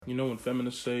You know when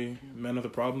feminists say men are the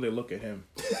problem, they look at him.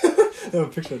 They have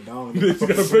a picture of Dom. They got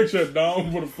a picture of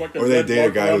Dom with a fucking. Or they date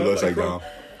a guy who looks like Dom.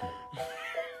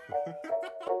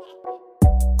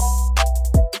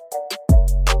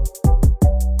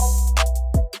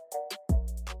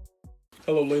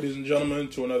 Hello, ladies and gentlemen,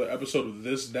 to another episode of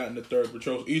This, That, and the Third with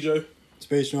Charles EJ.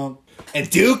 Space Jump. And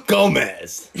Duke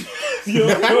Gomez.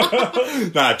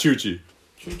 Nah, Chuchi.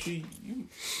 Chuchi, you.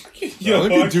 Yo,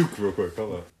 let me get Duke real quick.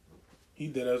 Hold on. He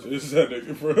dead as is that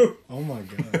nigga, bro. Oh my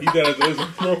god. He dead as is,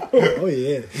 bro. Oh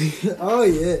yeah. Oh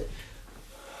yeah.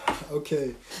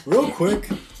 Okay. Real quick.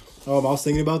 I was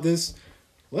thinking about this.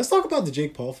 Let's talk about the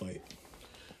Jake Paul fight.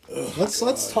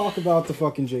 Let's talk about the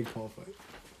fucking Jake Paul fight.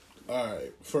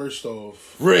 Alright, first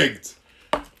off, Rigged.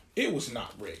 it was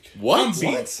not rigged. What?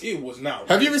 It was not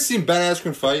rigged. Have you ever seen Ben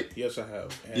Askren fight? Yes, I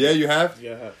have. And Yeah, you have?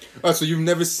 Yeah, I have. Oh, so you've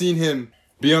never seen him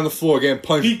be on the floor getting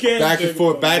punched He can't back and take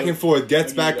forth, it, back but and forth, gets I'll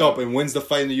give back you up that. and wins the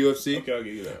fight in the UFC? Okay, I'll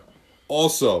give you that.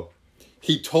 Also,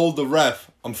 he told the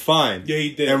ref, I'm fine. Yeah,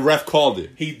 he did. And ref called it.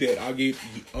 He did. I'll give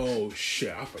you. Oh,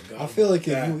 shit. I forgot. I feel like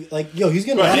that. he's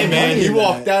getting. But hey, man, he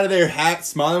walked out. out of there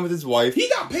smiling with his wife. He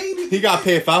got paid. He got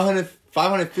paid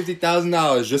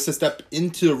 $550,000 just to step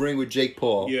into the ring with Jake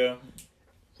Paul. Yeah.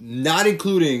 Not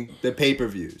including the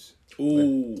pay-per-views.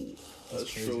 Ooh.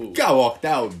 That's true. Got walked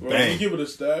out, Bro, let me bang. give it a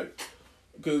stack.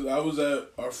 Because I was at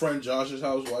our friend Josh's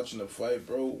house watching the fight,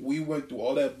 bro. We went through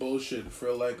all that bullshit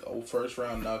for like a first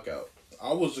round knockout.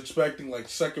 I was expecting like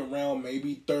second round,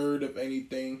 maybe third, if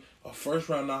anything. A first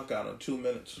round knockout in 2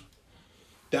 minutes.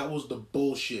 That was the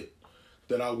bullshit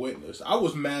that I witnessed. I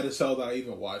was mad as hell that I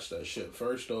even watched that shit.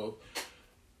 First off,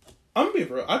 I'm gonna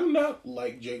be real. I do not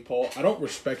like Jake Paul. I don't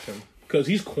respect him because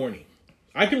he's corny.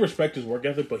 I can respect his work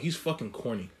ethic, but he's fucking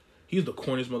corny. He's the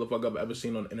corniest motherfucker I've ever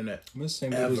seen on the internet. I'm the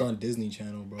same dude was on Disney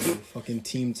Channel, bro. Fucking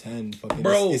Team 10. Fucking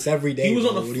Bro, it's every day. He was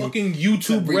bro. on a fucking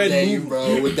YouTube Every Red day, movie.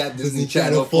 bro, with that Disney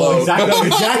Channel Channel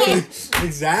flow.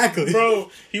 Exactly. Bro,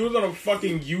 he was on a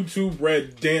fucking YouTube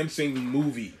Red dancing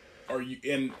movie.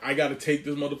 And I gotta take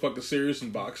this motherfucker serious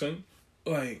in boxing?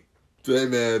 Like, Hey,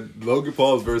 man, Logan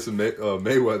Paul's versus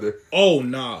Mayweather. oh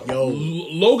nah. Yo.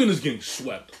 Logan is getting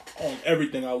swept on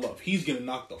everything I love. He's getting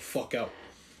knocked the fuck out.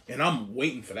 And I'm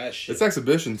waiting for that shit. It's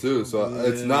exhibition, too, so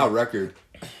it's not record.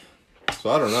 So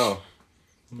I don't know.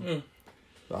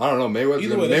 I don't know. Mayweather's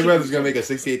Either way, going to make a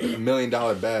 $68 million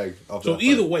bag off So that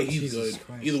either fight. way, he's Jesus good.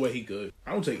 Christ. Either way, he good.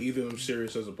 I don't take either of them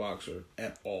serious as a boxer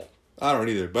at all. I don't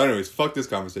either. But anyways, fuck this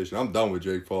conversation. I'm done with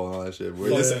Jake Paul and all that shit. I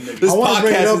wanna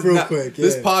bring it up real quick,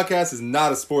 This yeah. podcast is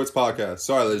not a sports podcast.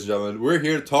 Sorry, ladies and gentlemen. We're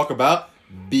here to talk about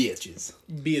bitches.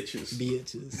 Bitches.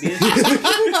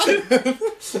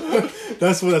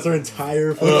 That's our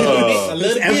entire fucking. I love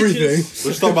That's the everything. bitches.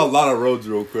 Let's talk about Lana Rhodes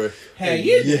real quick. Hey,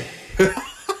 yeah.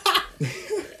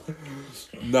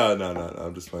 No.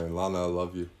 I'm just playing. Lana, I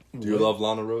love you. Do you love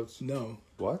Lana Rhodes? No.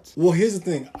 What? Well, here's the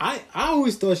thing. I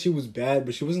always thought she was bad,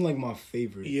 but she wasn't like my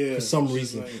favorite. Yeah, For some she's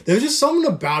reason. like- There was just something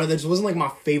about it that just wasn't like my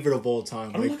favorite of all time.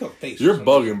 I don't Like, like her face. You're or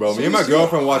something. bugging, bro. Me and my She's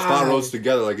girlfriend watched Lana alive. Rhodes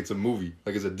together like it's a movie.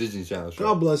 Like it's a Disney Channel show.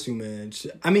 God bless you, man.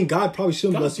 I mean, God probably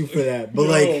shouldn't bless you for that, but Yo.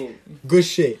 like, good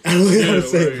shit. I don't know what to Yeah,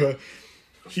 say, right. bro.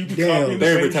 She be Damn. copying the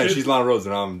They same pretend shit. she's Lana Rhodes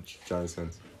and I'm Johnny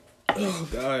Sins. Oh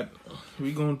God,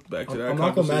 we going back to that. I'm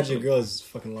not gonna imagine conversation. a girl is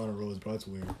fucking Lana Rhodes, bro. It's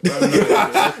weird.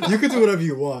 Bro, You can do whatever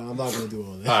you want. I'm not gonna do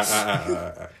all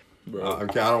that. All right.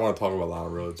 I don't want to talk about Lana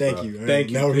Rhodes. Thank bro. you.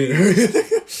 Thank you. Now we're here.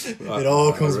 It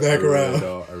all comes back around.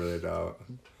 I really don't.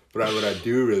 But what I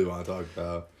do really want to talk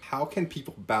about, how can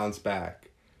people bounce back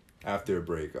after a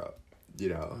breakup? You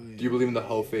know, do you believe in the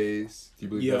whole phase? Do you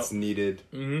believe Yeah. that's needed?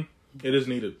 It is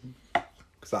needed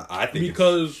Because I think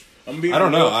because I'm being. I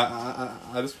don't know. real.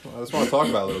 I just want to talk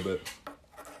about it a little bit.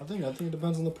 I think it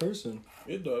depends on the person.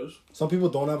 It does. Some people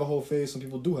don't have a whole phase. Some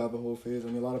people do have a whole phase. I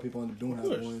mean, a lot of people end up doing have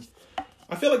course. one.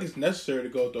 I feel like it's necessary to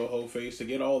go through a whole phase to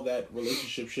get all that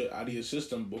relationship shit out of your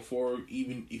system before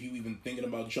even if you even thinking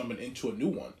about jumping into a new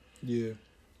one. Yeah.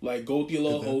 Like go through your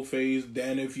little Okay. whole phase.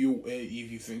 Then if you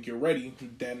think you're ready,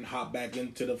 then hop back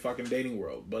into the fucking dating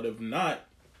world. But if not,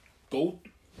 go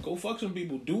fuck some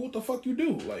people. Do what the fuck you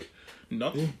do. Like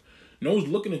nothing. Yeah. No one's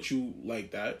looking at you like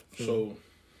that. So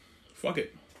fuck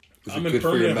it. Is it good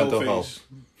for your mental health?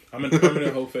 I'm in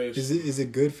permanent whole phase. Is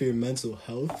it good for your mental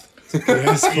health?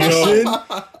 That's a question.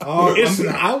 It's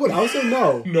not. I would say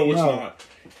no. No, it's not.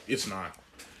 It's not.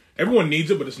 Everyone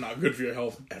needs it, but it's not good for your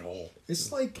health at all.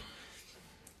 It's like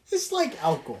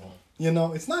alcohol. You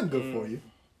know, it's not good for you,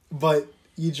 but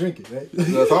you drink it, right?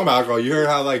 Talking about alcohol, you heard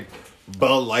how like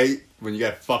Bud Light, when you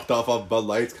get fucked off Bud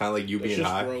Light, it's kind of like you That's being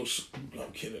just high. gross. No,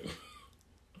 I'm kidding.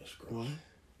 That's gross. What?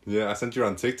 Yeah, I sent you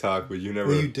on TikTok, but you never.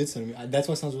 Well, you did send me. That's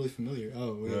why it sounds really familiar.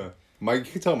 Oh, wait. Yeah. Mike,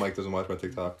 you can tell Mike doesn't watch my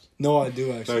TikToks. No, I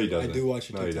do actually. No, he doesn't. I do watch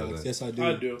your No, he TikToks. doesn't. Yes, I do.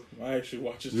 I do. I actually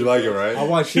watch it. You like it, right? I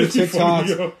watch your It's funny,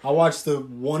 TikToks. yo. I watch the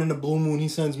one in the blue moon he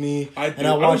sends me. I do. And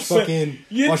I watch fucking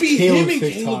watch Caleb's him and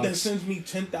Caleb that TikToks. sends me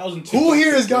 10,000 TikToks. Who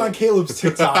here has gotten Caleb's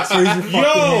TikToks? Raise your fucking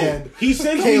hand. He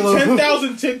sends Caleb. me 10,000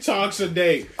 TikToks a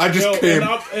day. I just came.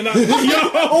 Yo,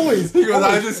 Always. He goes,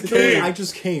 I always. just It's always, came. I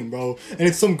just came, bro. And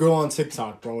it's some girl on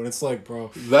TikTok, bro. And it's like,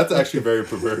 bro, That's actually very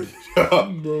perverted.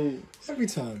 bro. every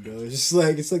time, bro. It's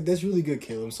like that's really good,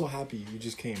 Caleb. I'm so happy you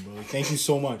just came, bro. Like, thank you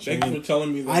so much. Thank you for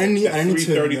telling me that. I didn't need to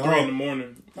 3:33 know. in the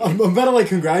morning. I'm about to like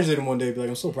congratulate him one day. Be like,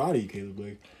 I'm so proud of you,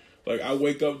 Caleb. Like, I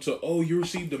wake up to, oh, you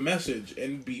received a message,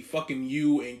 and be fucking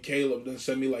you and Caleb then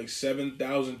send me like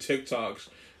 7,000 TikToks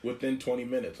within 20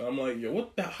 minutes. I'm like, yo,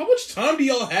 what the? How much time do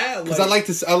y'all have? Because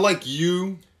I like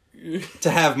you to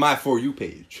have my For You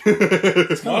page. My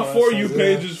Oh, For that You sounds-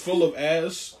 page is full of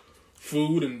ass,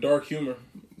 food, and dark humor.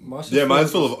 Yeah,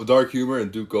 mine's full of dark humor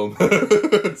and Duke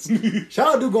Gomez.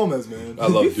 Shout out Duke Gomez, man. I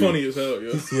love He's Duke. funny as hell,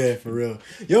 yo. Yeah, for real.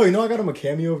 Yo, you know I got him a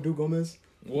cameo of Duke Gomez.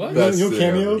 What? That's You know sick.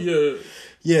 Cameo? Yeah.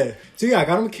 Yeah. So yeah, I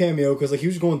got him a cameo because like he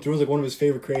was going through. It was like one of his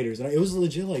favorite creators, and it was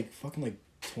legit like fucking like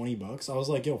 $20. I was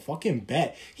like, yo, fucking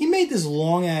bet. He made this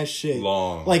long ass shit.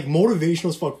 Long. Like motivational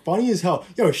as fuck, funny as hell.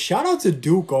 Yo, shout out to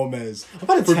Duke Gomez. I'm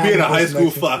about to For tag being him a high post school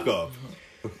next- fuck up.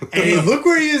 Hey, look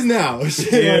where he is now.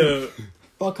 Shit, Yeah. like,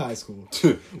 fuck high school. It's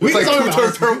like talking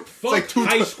about it's like two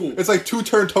high school. It's like two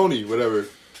turn Tony, whatever.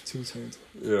 2 turns.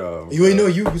 Yeah. You know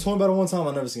you told me about it one time.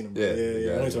 I never seen him. Yeah, Yeah. I know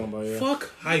yeah. what you're talking about. Yeah. Fuck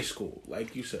high school,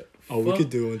 like you said. Oh, we Fuck could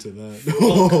do into that.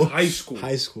 fuck high school.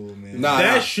 High school, man. Nah.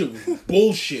 That shit was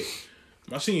bullshit.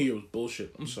 My senior year was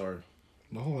bullshit. I'm sorry.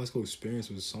 My whole high school experience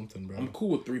was something, bro. I'm cool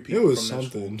with 3 It people was from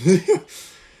something. that school.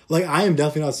 Like, I am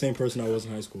definitely not the same person I was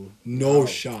in high school. No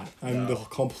shot. I'm No. the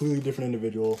completely different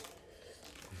individual.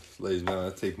 Ladies and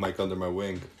gentlemen, I take Mike under my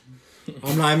wing.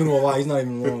 I'm not even gonna lie, he's not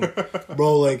even wrong.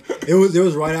 Bro, like, it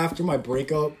was right after my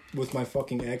breakup with my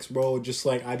fucking ex, bro. Just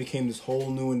like, I became this whole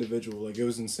new individual. Like, it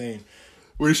was insane.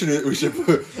 We should put, we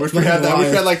should have that. We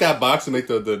should have like that box to make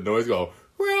the noise go.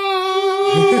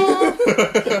 What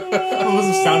was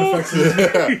the sound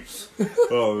effects? Yeah.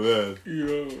 Oh man.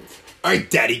 Yo. All right,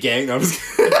 Daddy Gang. No, I'm just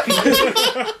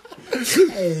kidding.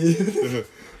 Hey.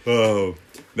 Oh,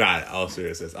 nah. All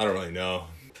seriousness, I don't really know.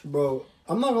 Bro,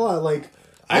 I'm not gonna lie, like,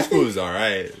 High school was all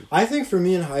right. I think for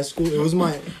me in high school, it was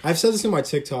my. I've said this in my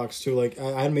TikToks too. Like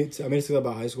I made a TikTok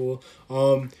about high school.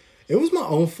 It was my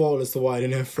own fault as to why I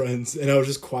didn't have friends, and I was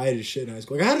just quiet as shit in high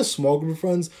school. Like I had a small group of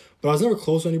friends, but I was never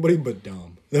close to anybody but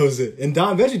Dom. That was it. And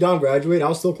Dom, eventually Dom graduated. I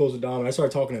was still close to Dom, and I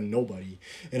started talking to nobody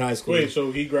in high school. Wait,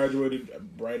 so he graduated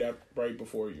right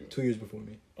before you? 2 years before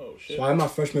me. Oh shit. So I had my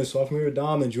freshman and sophomore year with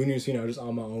Dom, and junior and senior I was just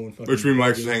on my own. Fucking Which means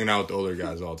Mike's just hanging out with the older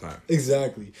guys all the time.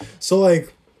 Exactly. So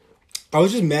like, I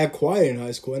was just mad quiet in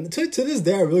high school, and to this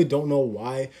day, I really don't know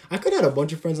why. I could have had a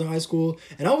bunch of friends in high school,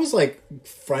 and I was like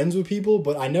friends with people,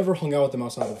 but I never hung out with them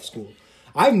outside of school.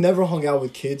 I've never hung out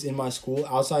with kids in my school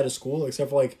outside of school,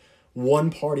 except for like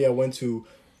one party I went to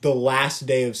the last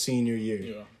day of senior year.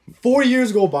 Yeah. 4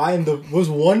 years go by, and there was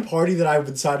one party that I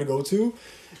decided to go to,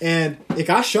 and it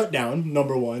got shut down.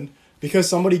 Number one. Because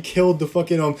somebody killed the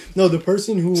fucking the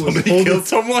person who was holding, killed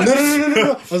someone?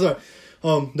 No. I'm sorry.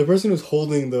 The person who's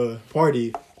holding the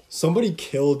party, somebody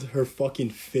killed her fucking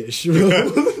fish. Bro.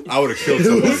 I would have killed It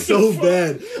somebody. was so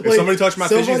bad. If somebody touched my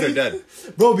fishies, they're dead.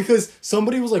 Bro, because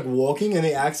somebody was like walking and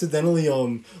they accidentally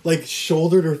like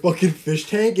shouldered her fucking fish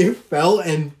tank. It fell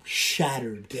and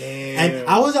shattered. Damn. And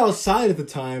I was outside at the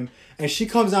time, and she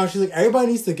comes out. She's like, "Everybody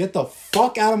needs to get the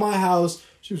fuck out of my house."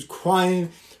 She was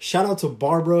crying. Shout out to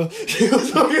Barbara. She was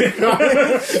fucking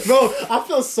crying. Bro, I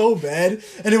felt so bad.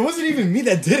 And it wasn't even me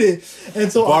that did it.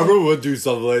 And so Barbara would do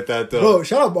something like that, though. Bro,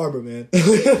 shout out Barbara, man.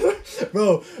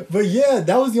 Bro, but yeah,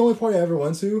 that was the only party I ever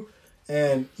went to.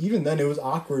 And even then, it was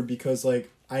awkward because, like,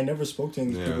 I never spoke to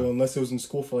any of these people unless it was in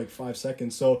school for, like, 5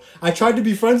 seconds. So I tried to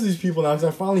be friends with these people now because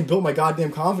I finally built my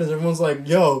goddamn confidence. Everyone's like,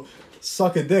 yo,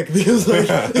 suck a dick. Because,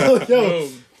 like, yo...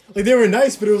 Like, they were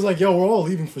nice, but it was like, yo, we're all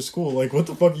leaving for school. Like, what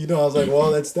the fuck are you doing? I was like,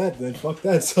 well, that's that, then fuck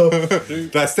that. So,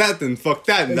 That's that, then fuck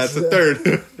that, and that's the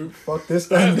third. fuck this,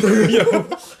 that, and third. Yo,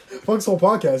 fuck this whole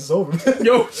podcast. It's over, man.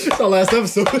 Yo. It's our last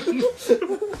episode. Ladies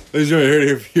and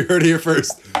gentlemen, you heard it here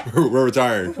first. We're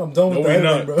retiring. I'm done with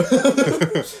No, that,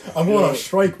 we're bro. I'm going on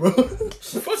strike, bro.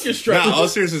 Fuck your strap. Nah, all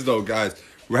seriousness though, guys,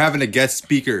 we're having a guest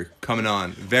speaker coming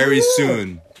on very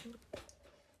soon.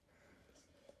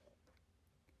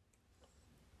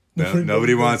 No,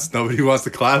 nobody wants to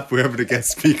clap. We're having a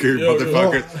guest speaker, Yo,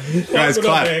 motherfuckers. Guys, it up,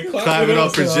 clap. man. Clap it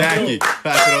up for Jackie.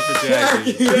 Clap it up for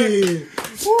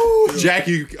Jackie. Woo.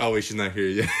 Jackie. Oh wait, she's not here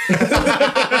yet.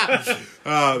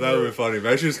 Oh, that would be funny.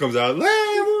 Man, she just comes out.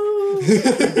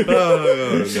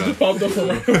 Just popped up from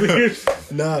over here.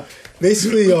 Nah,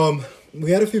 basically,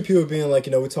 we had a few people being like,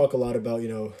 we talk a lot about,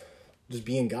 just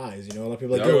being guys, A lot of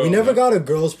people are like, we never got a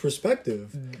girl's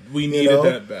perspective. We needed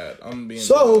that bad. I'm being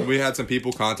we had some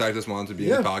people contact us wanting to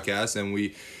be in the podcast, and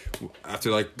we,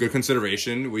 after like good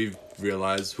consideration, we've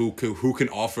realized who can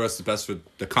offer us the best for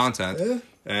the content. Yeah.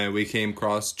 And we came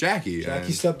across Jackie.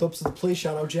 Jackie stepped up to the plate.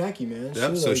 Shout out Jackie, man.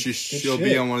 Yep. So she'll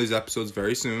be on one of these episodes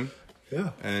very soon. Yeah.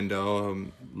 And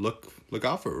look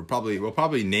out for it. We'll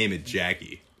probably name it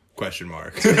Jackie ? We'll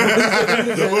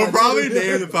probably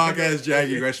name the podcast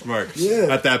Jackie ?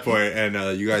 Yeah. At that point,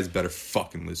 and you guys better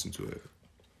fucking listen to it.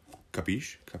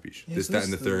 Capiche? Yeah, This, that,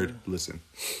 and the third. Listen.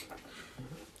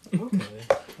 Okay.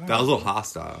 That was a little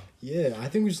hostile. Yeah, I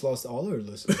think we just lost all our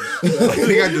listeners. I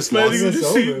think I just lost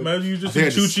Imagine it. you just see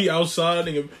Chuchi outside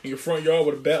in your front yard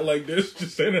with a bat like this,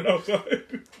 just standing outside.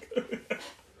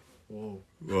 Whoa.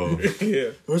 Whoa.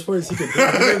 Yeah. The worst part is he could do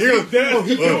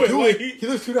it. He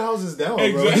lives 2 houses down,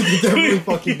 bro. He could definitely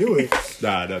fucking do it.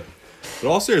 Nah. But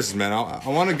all seriousness, man, I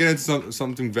want to get into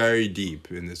something very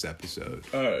deep in this episode.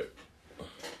 Alright.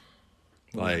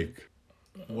 Like...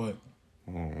 What?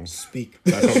 Speak.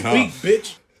 I don't know. Speak,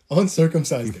 bitch.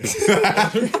 Uncircumcised.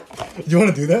 You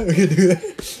want to do that? We can do that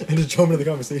and just jump into the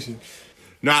conversation.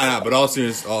 Nah. But all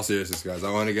seriousness, guys,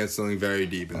 I want to get something very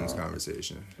deep in this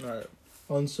conversation. Alright.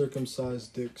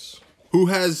 Uncircumcised dicks. Who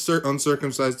has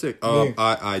uncircumcised dick? Oh,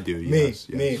 I do. Yes.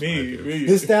 Me. Me.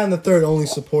 This, that, and the third only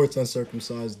supports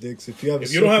uncircumcised dicks. If you don't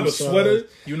have a sweater,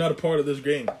 you're not a part of this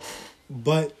game.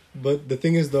 But the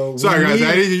thing is, though. Sorry, guys.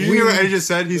 Did you hear what Eddie just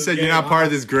said? He said you're not part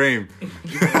of this game.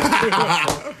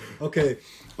 Okay.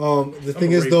 The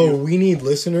thing is, though, we need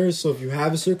listeners. So if you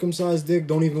have a circumcised dick,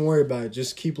 don't even worry about it.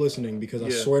 Just keep listening, because I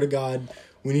swear to God,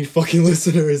 we need fucking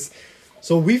listeners.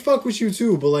 So we fuck with you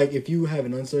too, but like if you have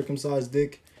an uncircumcised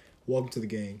dick, welcome to the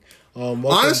gang.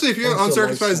 Honestly, if you have an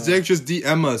uncircumcised dick, just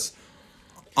DM us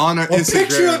on our Instagram.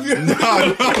 Picture of your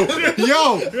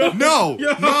No.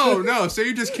 Say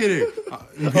you're just kidding.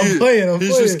 I'm playing.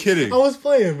 He's just kidding. I was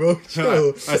playing, bro. Chill.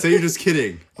 I say you're just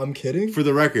kidding. I'm kidding. For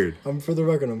the record. I'm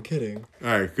kidding.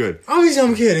 All right, good. Obviously,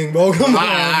 I'm kidding, bro. Come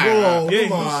on, bro. Yeah,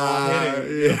 Come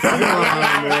on. Come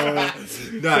on,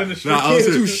 Nah, Can't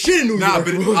do shit in New York,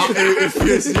 but bro.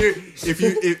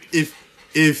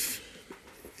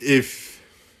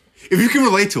 if you can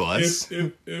relate to us,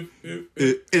 but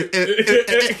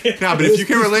if you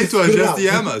can relate to us, just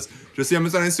DM us. Just DM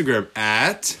us on Instagram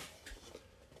at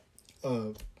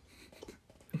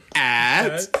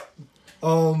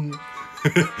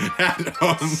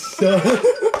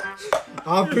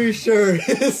I'm pretty sure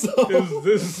it's This,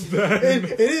 that,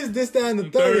 it is this, that, and the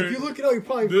third. If you look it up, you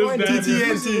probably find it.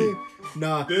 TTNT.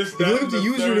 Nah, This, if you look at the and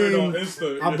the third on username,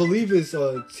 Insta. I believe it's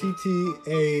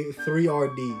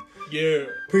TTA3RD. Yeah.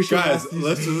 Pretty sure guys,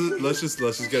 that's let's just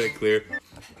get it clear.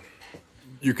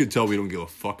 You can tell we don't give a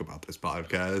fuck about this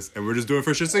podcast, and we're just doing it for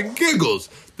shits and giggles.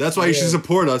 That's why you should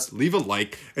support us. Leave a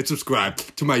like and subscribe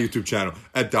to my YouTube channel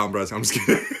at Don Braz. I'm just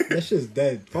kidding. that shit's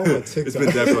dead. Follow my TikTok. It's been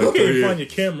dead for like 3 Can't years. find your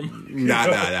camera.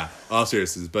 Nah. All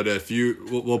seriousness. But if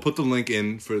we'll put the link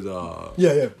in for the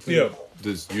Yeah.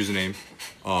 this username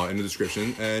in the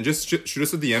description, and just shoot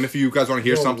us a DM if you guys want to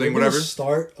hear something, we're gonna whatever.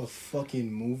 Start a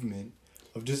fucking movement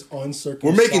of just uncircumcised.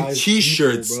 We're making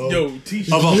t-shirts. people, bro. Yo,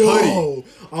 t-shirt. Of a hoodie.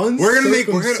 We're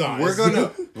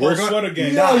gonna Sweater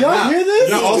gang. Yo, y'all hear this?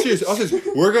 No, all serious.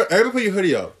 We're gonna everybody put your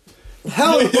hoodie up.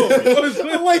 Hell yeah.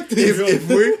 I like this. If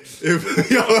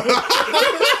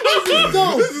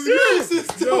This is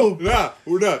dope.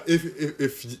 we're not.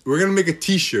 If we're gonna make a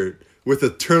t-shirt with a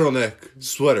turtleneck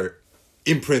sweater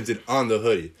imprinted on the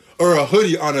hoodie, or a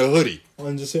hoodie on a hoodie.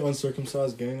 And just say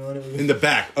uncircumcised gang on it. In the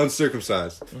back,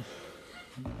 uncircumcised.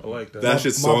 I like that. That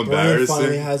shit's so My brain embarrassing.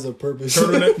 finally has a purpose.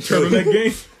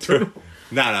 Turtleneck gang.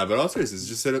 Nah. But all seriously,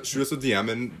 just shoot us a DM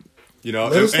and Let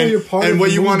us know you're part and of what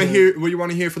the you want to movement. hear. What you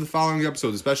want to hear for the following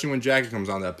episodes, especially when Jackie comes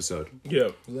on the episode. Yeah.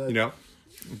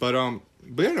 But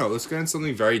let's get into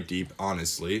something very deep.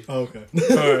 Honestly, Oh, okay.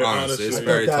 Alright, honestly, it's honestly.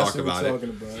 very That's talk what we're about talking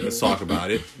it. about, Let's yeah. talk about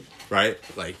it, right?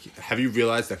 Like, have you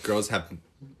realized that girls have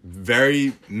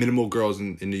very minimal girls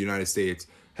in the United States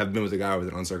have been with a guy with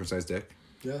an uncircumcised dick?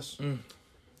 Yes.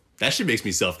 That shit makes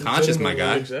me self-conscious, my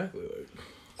guy. Exactly.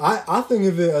 I think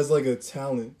of it as like a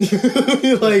talent.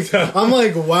 Like I'm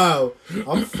like, wow,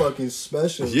 I'm fucking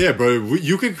special. Yeah, bro,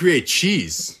 you can create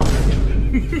cheese.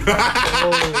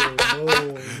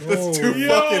 Oh, That's too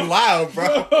fucking loud,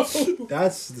 bro.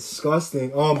 That's disgusting.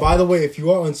 By the way, if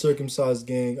you are uncircumcised,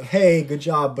 gang, hey, good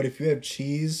job. But if you have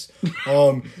cheese,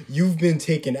 you've been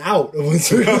taken out of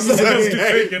uncircumcised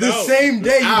gang the same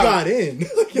day you got in.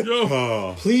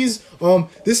 Please,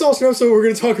 this also episode we're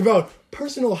gonna talk about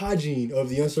personal hygiene of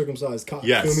the uncircumcised cock.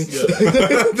 Yes. Feel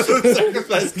me?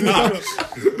 Uncircumcised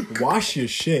cock. Wash your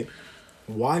shit.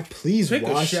 Why? Please Take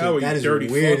a wash shower, it. That you is dirty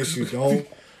weird fucks. if you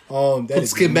don't. That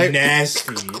is skin back.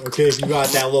 nasty. Okay, if you got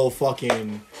that little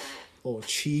fucking little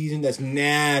cheese and that's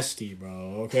nasty,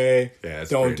 bro. Okay, Yeah,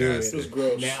 it's don't pretty do nasty. it. It's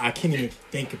gross. Man, I can't even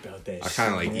think about that. I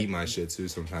kind of like eat my shit too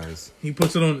sometimes. He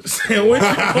puts it on the sandwich.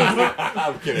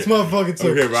 I'm kidding. This motherfucker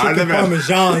took Okay, bro, I chicken never-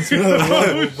 parmesan to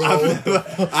another level,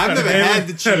 bro. I've never had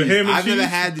the Had a cheese. ham and I've never cheese?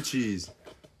 had the cheese.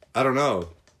 I don't know.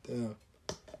 Damn.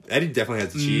 Eddie definitely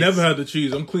has the cheese. Never had the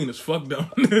cheese. I'm clean as fuck down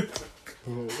there.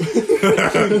 Clean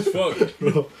as fuck.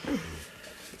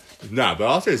 Nah, but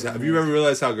also, have you ever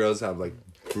realized how girls have like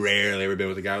rarely ever been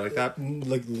with a guy like that?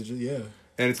 Like legit, yeah.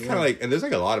 And it's kind of like, and there's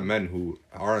like a lot of men who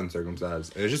are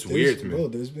uncircumcised, and it's just weird to me. Bro,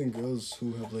 there's been girls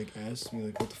who have like asked me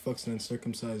like, "What the fuck's an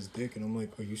uncircumcised dick?" And I'm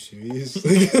like, "Are you serious?"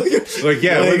 Like,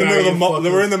 yeah, Like, we're in the middle of the fucking-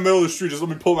 we're in the middle of the street. Just let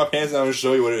me pull my pants down and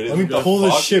show you what it is. Let me The pull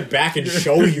this fuck? shit back and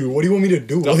show you. What do you want me to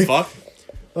do? The Like, fuck?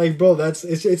 like, bro,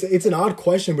 it's an odd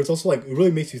question, but it's also like it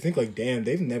really makes you think. Like, damn,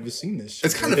 they've never seen this shit.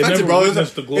 It's kind of They offensive, never bro.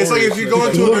 witnessed the glory It's like if of you it. go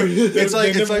into a, Glory. it's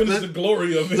like They it's never like witnessed the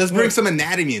glory of it. let's bring some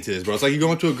anatomy into this, bro. It's like you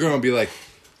go into a girl and be like,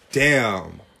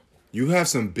 damn, you have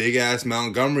some big ass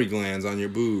Montgomery glands on your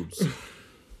boobs.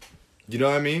 You know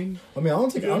what I mean? I mean, I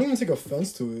don't even take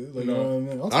offense to it. Like, you know what I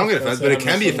mean? I don't get offended, but it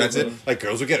can be offensive. offensive. Like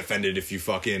girls will get offended if you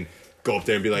fucking go up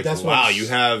there and be like, That's what "Wow, I'm- you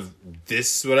have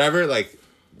this, whatever." Like,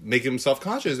 make them self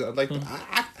conscious. Like,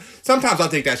 sometimes I'll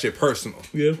take that shit personal.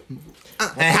 Yeah.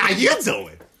 Hey, how you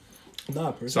doing?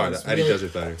 Nah, personally. Sorry, it's Eddie like- does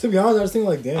it better. To be honest, I was thinking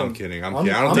like, damn. I'm kidding. I'm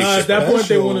kidding. I don't think Nah, shit at that point, they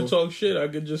special. want to talk shit. I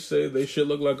could just say they shit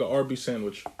look like an Arby's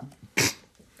sandwich.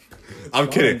 I'm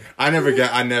kidding. I never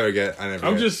get. I'm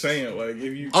get. just saying, like,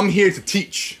 if you. I'm here to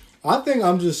teach. I think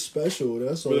I'm just special.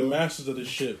 That's all. We're the masters of this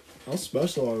shit. I'm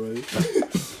special already.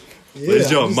 Yeah, Ladies and I'm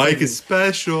gentlemen, just Mike thinking- is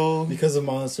special. because of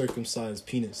my uncircumcised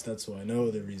penis. That's why I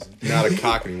know the reason. Not a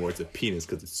cock anymore. It's a penis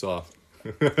because it's soft.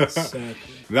 Exactly.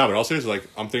 No, but also, like,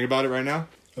 I'm thinking about it right now.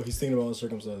 Oh, he's thinking about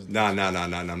uncircumcised. Nah.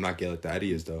 I'm not gay like that.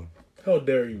 Eddie is though. How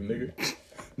dare you, nigga?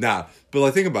 Nah, but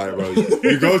like think about it, bro.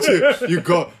 You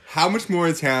go. How much more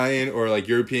Italian or like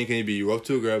European can you be? You go up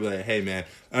to a girl, and be like, "Hey, man,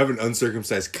 I have an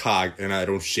uncircumcised cock, and I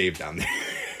don't shave down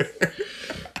there."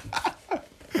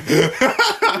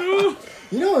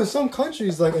 You know, in some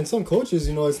countries, like in some cultures,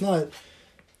 you know, it's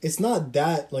not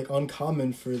that like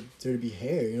uncommon for there to be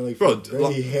hair. You know, like Bro, for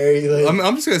really hairy. Like,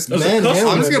 I'm just gonna. Men and I'm just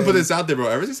gonna women. put this out there, bro.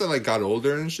 Ever since I like got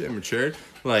older and shit and matured,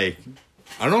 like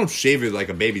I don't shave it like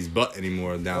a baby's butt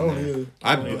anymore down I don't there.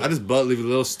 either. I just butt leave a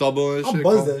little stubble and I'll shit.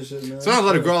 buzz that shit, man. So I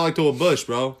let a girl like to a bush,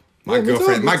 bro. My Yeah, me too,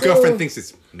 girlfriend, me my too. girlfriend thinks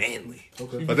it's manly,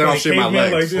 Okay. but then I'll shave my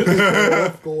Caveman legs. Like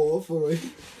this? Go off for it.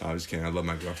 I'm just kidding. I love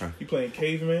my girlfriend. You playing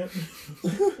caveman?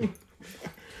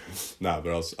 Nah, but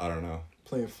else I don't know.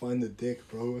 Playing Find the Dick,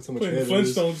 bro. That's how much Playing hair there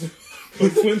is. Flintstones?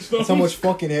 Playing Flintstones? That's how much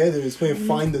fucking hair there is. Playing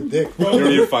Find the Dick, You bro. don't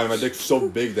need to find my dick so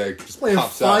big that it just Playing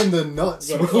pops out. Find the Nuts,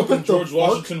 You bro. got a fucking What the George fuck?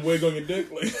 Washington wig on your dick?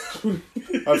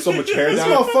 Like, I have so much hair This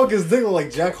down. motherfucker's dick look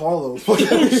like Jack Harlow. Fuck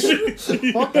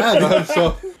that. I'm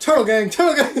so, Turtle gang.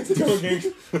 okay. Turtle gang.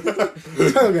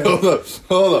 hold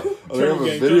up. I think I have a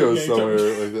gang, video turtle gang, somewhere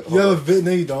like that. You have a vid?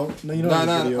 No, you don't. No, you don't Nah, have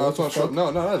a nah, video. I was trying to show.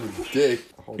 No, that's a dick.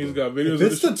 Hold He's on. got videos If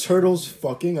of it's this the turtles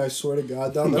fucking, I swear to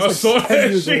God, down. I That's saw like 10 that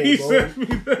years shit. He old, bro. sent me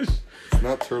that shit. It's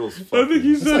not turtles. I think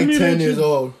he That's sent like me 10 that years shit.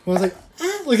 old. I was like,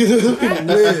 look at this.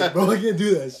 Weird, bro. I can't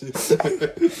do that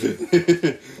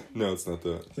shit. No, it's not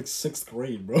that. It's like 6th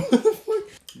grade, bro.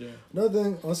 Yeah. Another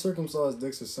thing, uncircumcised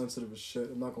dicks is sensitive as shit.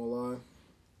 I'm not gonna lie.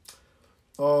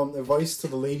 Advice to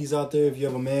the ladies out there: if you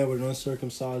have a man with an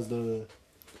uncircumcised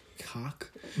cock,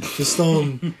 just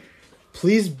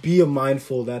please be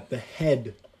mindful that the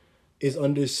head is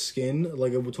under skin.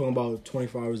 Like we're talking about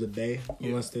 24 hours a day,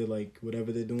 unless they like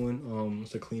whatever they're doing.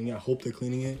 Unless they're cleaning it. I hope they're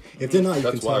cleaning it. If they're not, you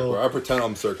That's can why, tell. bro. I pretend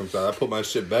I'm circumcised. I put my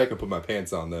shit back and put my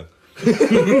pants on then.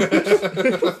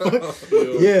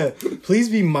 Yeah, please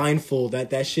be mindful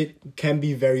that shit can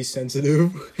be very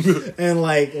sensitive, and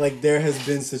like there has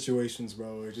been situations,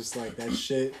 bro, where just like that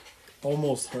shit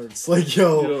almost hurts. Like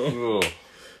yo, Ugh.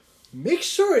 make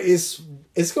sure it's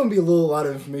gonna be a lot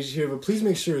of information here, but please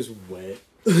make sure it's wet.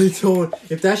 Don't,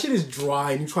 if that shit is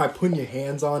dry and you try putting your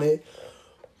hands on it,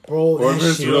 bro, Or that if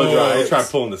it's shit real dry, you hurts. try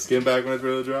pulling the skin back when it's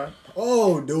really dry.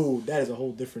 Oh, dude, that is a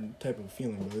whole different type of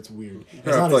feeling, bro. It's weird. It's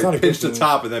You have to it's like a pinch good the feeling.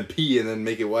 top and then pee and then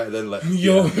make it wet and then let.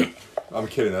 Yo, I'm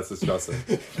kidding. That's disgusting.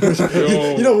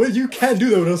 You know what? You can't do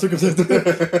that with no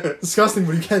circumstances. Disgusting,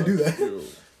 but you can't do that.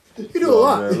 You can do a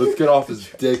lot. Man, let's get off this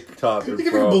dick topic, You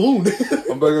can bro. make a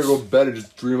balloon. I'm gonna go to bed and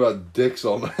just dream about dicks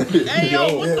all night. Hey,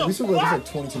 yo, what Yeah, the we still got fuck? like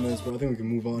 22 minutes, but I think we can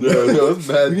move on. Yeah, that's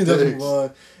mad We can definitely dicks. move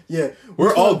on. Yeah.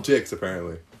 We're all dicks,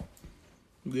 apparently.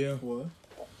 Yeah. What?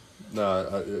 Nah,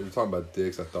 you're talking about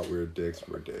dicks. I thought we were dicks.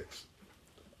 We're dicks.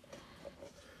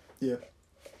 Yeah.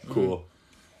 Cool.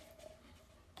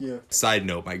 Yeah. Side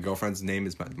note, my girlfriend's name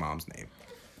is my mom's name.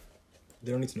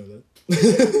 They don't need to know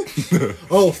that.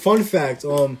 Oh, fun fact.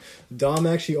 Dom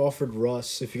actually offered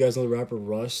Russ, if you guys know the rapper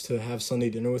Russ, to have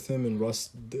Sunday dinner with him, and Russ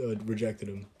rejected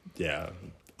him. Yeah.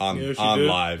 On Yeah, she on did.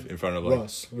 live in front of like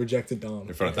Russ rejected Dom.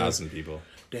 in front of thousands of people.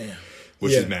 Damn.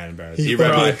 Which Yeah. is mad embarrassing. He He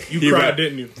read my You he cried, read,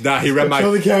 didn't you? Nah, he read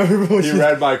Show the my camera. Bro. he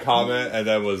read my comment and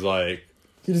then was like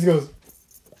He just goes.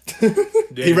 Damn.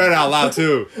 he read it out loud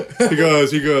too. He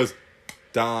goes,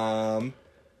 Dom,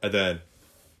 and then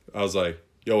I was like,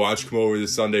 yo, why don't you come over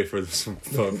this Sunday for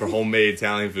homemade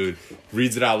Italian food?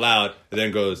 Reads it out loud and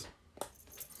then goes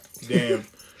Damn.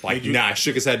 like, Made you- nah. I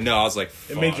shook his head no. I was like,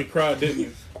 It made you fuck. cry, didn't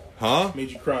you? Huh? Made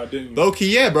you cry, didn't you? Low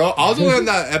key, yeah, bro. I was only on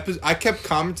that episode. I kept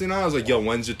commenting on it. I was like, yo,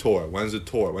 when's the tour? When's the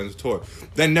tour? When's the tour?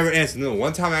 Then never answered. No,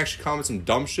 one time I actually commented some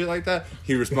dumb shit like that.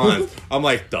 He responds. I'm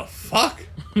like, the fuck?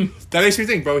 That makes me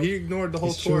think, bro. He ignored the whole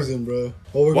He's tour. choosing, bro.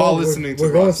 Well, we're While going, listening to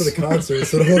we're going Russ. to the concert,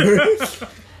 so don't worry.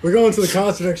 We're going to the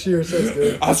concert next year, so it's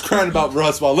good. I was crying about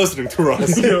Russ while listening to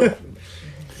Russ.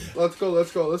 Let's go.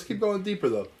 Let's keep going deeper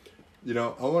though. You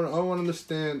know, I want to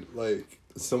understand like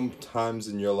sometimes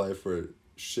in your life where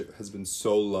shit has been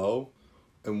so low,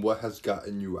 and what has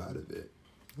gotten you out of it.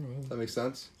 Does that make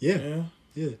sense? Yeah, Yeah.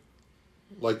 yeah.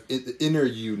 Like the inner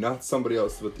you, not somebody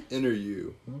else, but the inner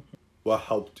you. What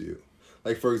helped you?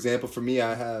 Like for example, for me,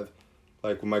 I have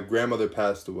like when my grandmother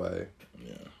passed away.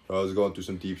 Yeah. I was going through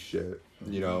some deep shit,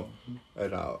 you know,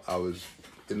 and I was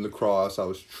in lacrosse. I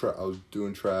was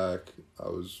doing track. I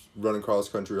was running cross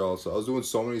country also. I was doing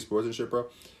so many sports and shit, bro.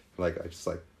 Like I just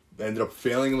like ended up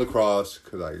failing in lacrosse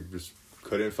because I just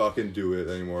couldn't fucking do it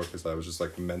anymore because I was just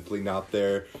like mentally not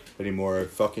there anymore.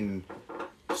 Fucking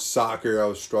soccer, I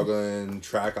was struggling.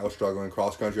 Track, I was struggling.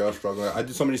 Cross country, I was struggling. I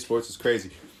did so many sports, it's crazy.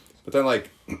 But then like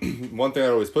one thing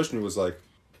that always pushed me was like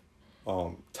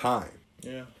time.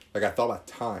 Yeah. Like, I thought about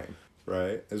time,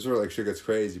 right? This is where, like, shit gets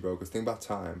crazy, bro. Because think about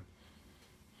time.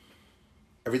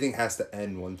 Everything has to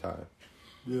end one time.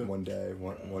 Yeah. One day,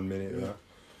 one minute, you know?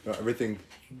 You know, everything,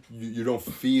 you don't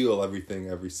feel everything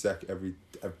every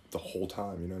the whole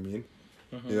time, you know what I mean?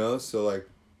 You know? So, like,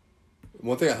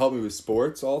 one thing that helped me with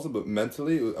sports also, but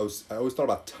mentally, I always thought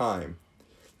about time.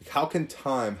 Like, how can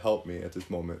time help me at this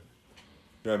moment?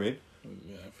 You know what I mean?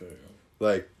 Yeah, I feel you.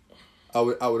 Like, I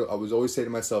was always say to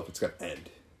myself, it's gonna end.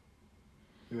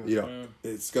 Yeah. You know,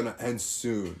 it's gonna end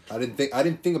soon. I didn't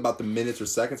think about the minutes or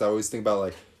seconds. I always think about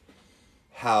like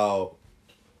how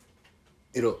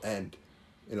it'll end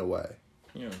in a way.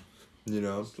 Yeah. You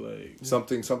know, It's like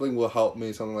something will help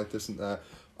me, something like this and that.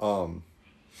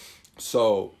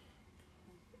 So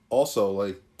also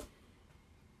like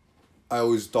I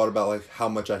always thought about like how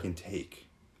much I can take.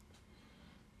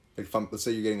 Like if let's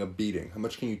say you're getting a beating, how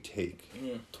much can you take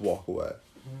to walk away?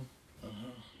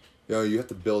 You know, you have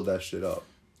to build that shit up.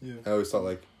 Yeah. I always thought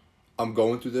like, I'm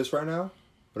going through this right now,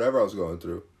 whatever I was going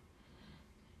through.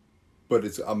 But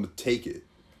I'm gonna take it.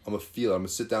 I'm gonna feel it. I'm gonna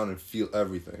sit down and feel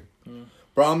everything.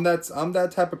 Bro, I'm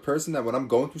that type of person that when I'm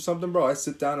going through something, bro, I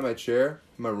sit down in my chair,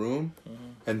 in my room,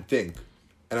 and think.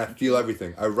 And I feel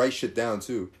everything. I write shit down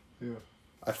too. Yeah.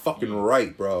 I fucking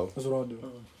write, bro. That's what I'll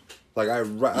do. Like I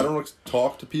don't like to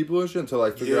talk to people and shit until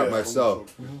I figure it out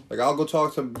myself. Like I'll go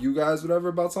talk to you guys, whatever,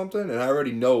 about something, and I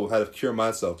already know how to cure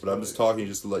myself. But I'm just talking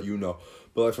just to let you know.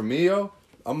 But like for me, yo,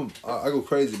 I go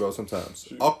crazy, bro.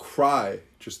 Sometimes I'll cry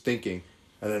just thinking,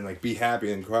 and then like be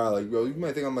happy and cry. Like, bro, you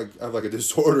might think I'm like I have like a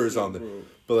disorder or something.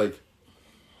 But like,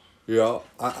 you know,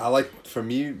 I like for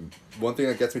me, one thing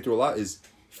that gets me through a lot is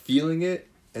feeling it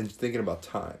and thinking about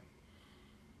time.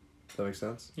 Does that make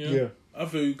sense? Yeah. I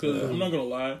feel you because I'm not gonna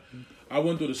lie, I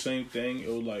went through the same thing. It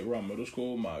was like around middle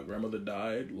school. My grandmother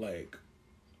died, like,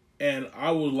 and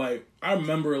I was like, I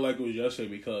remember it like it was yesterday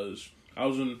because I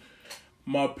was in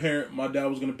my dad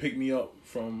was gonna pick me up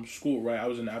from school. Right, I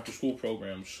was in the after school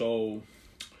program, so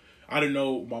I didn't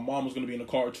know my mom was gonna be in the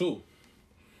car too.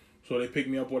 So they picked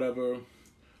me up, whatever.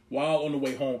 While on the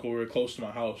way home, because we were close to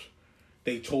my house,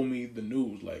 they told me the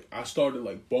news. Like I started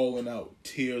like bawling out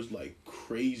tears like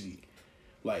crazy.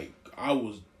 Like I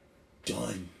was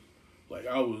done. Like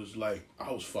I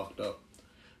was fucked up.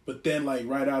 But then, like,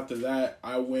 right after that,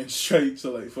 I went straight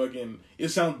to, like, fucking... It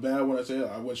sounds bad when I say it.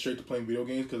 I went straight to playing video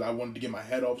games because I wanted to get my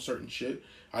head off certain shit.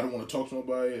 I didn't want to talk to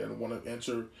nobody. I didn't want to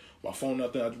answer my phone,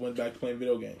 nothing. I just went back to playing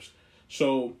video games.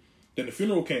 So, then the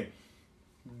funeral came.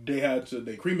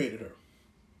 They cremated her.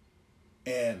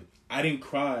 And I didn't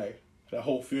cry that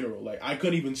whole funeral. Like, I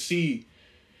couldn't even see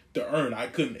the urn.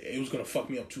 It was going to fuck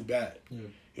me up too bad. Yeah.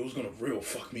 It was going to real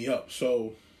fuck me up.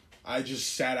 So, I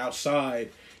just sat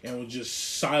outside and was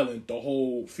just silent the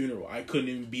whole funeral. I couldn't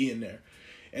even be in there.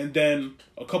 And then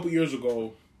a couple years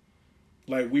ago,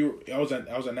 like I was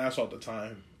at Nassau at the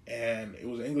time, and it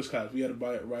was an English class. We had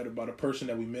to write about a person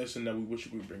that we miss and that we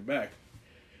wish we would bring back.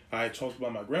 I talked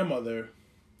about my grandmother,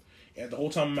 and the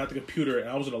whole time I'm at the computer, and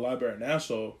I was in the library at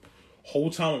Nassau, whole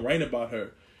time I'm writing about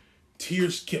her,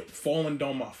 tears kept falling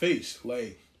down my face,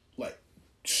 like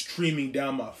streaming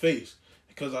down my face.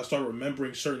 Because I started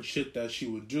remembering certain shit that she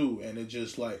would do, and it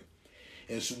just like,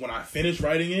 and so when I finished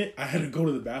writing it, I had to go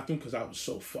to the bathroom because I was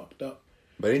so fucked up.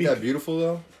 But ain't that beautiful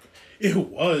though? It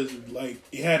was like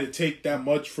it had to take that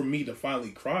much for me to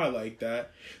finally cry like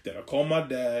that. That I called my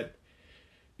dad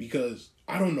because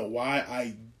I don't know why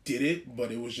I did it,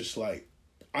 but it was just like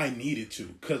I needed to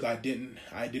because I didn't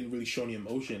really show any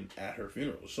emotion at her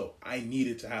funeral, so I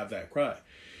needed to have that cry.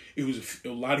 It was a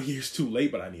lot of years too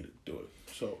late, but I needed to do it.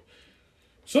 So.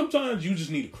 Sometimes you just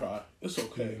need to cry. It's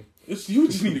okay. You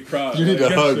just need to cry. You need a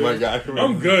hug, my guy.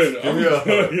 I'm good. Give me a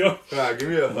hug. Yo. Nah, give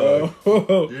me a hug.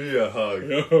 You need a hug.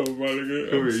 Yo, my nigga.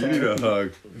 Come here, you need a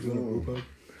hug. You want a group hug?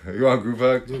 You want a group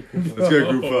hug? Let's get a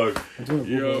group hug.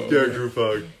 Yo. Let's get a group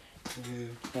hug.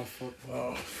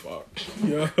 Oh, fuck.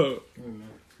 Yo.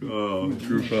 Oh,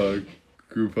 group hug.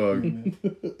 Group hug.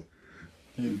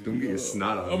 Don't get your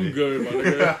snot on me. I'm good, my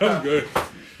nigga. I'm good.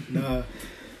 Nah.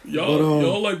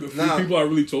 Y'all like the few people I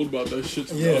really told about that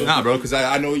shit. Yeah. Nah, bro, because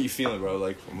I know what you're feeling, bro.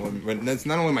 Like, when it's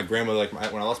not only my grandmother, like,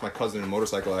 when I lost my cousin in a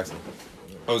motorcycle accident,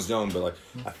 I was young, but, like,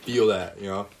 I feel that, you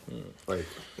know? Like,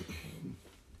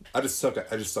 I just suck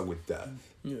with death.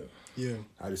 Yeah. Yeah.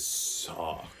 I just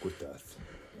suck with death.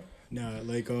 Nah,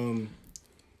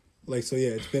 so yeah,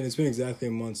 it's been exactly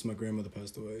a month since my grandmother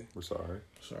passed away. We're sorry.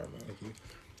 Sorry, man. Thank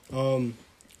you.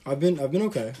 I've been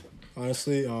okay.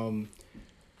 Honestly,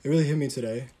 it really hit me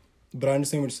today. But I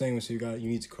understand what you're saying when you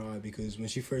need to cry, because when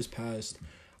she first passed,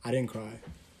 I didn't cry.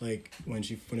 Like when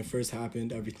it first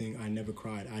happened, everything, I never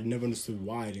cried. I never understood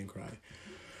why I didn't cry.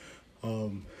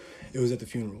 It was at the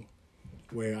funeral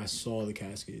where I saw the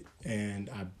casket and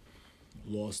I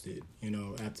lost it,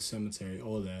 at the cemetery,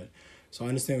 all that. So I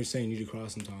understand what you're saying, you need to cry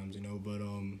sometimes, but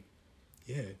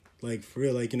yeah, like for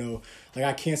real, like, like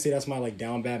I can't say that's my like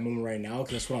down bad moment right now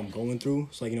because that's what I'm going through.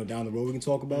 So like, down the road we can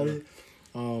talk about it.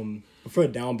 But for a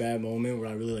down bad moment where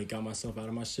I really like got myself out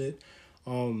of my shit,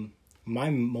 my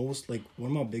most like one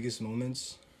of my biggest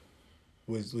moments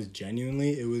was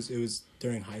genuinely it was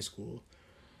during high school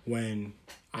when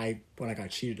I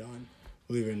got cheated on,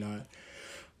 believe it or not.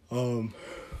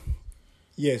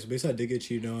 Yeah, so basically I did get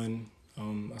cheated on.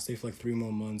 I stayed for like 3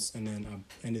 more months and then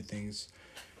I ended things,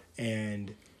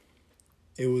 and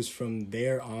it was from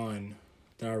there on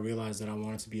that I realized that I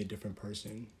wanted to be a different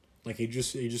person. Like, it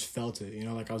just felt it,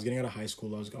 like, I was getting out of high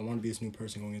school, I wanted to be this new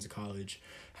person going into college.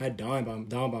 I had Don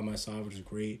by my side, which was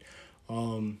great.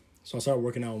 So I started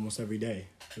working out almost every day.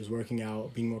 I was working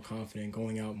out, being more confident,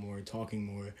 going out more, talking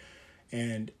more,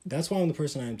 and that's why I'm the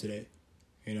person I am today,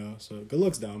 So, good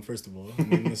looks, Dom, first of all. I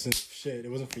mean, listen, shit, it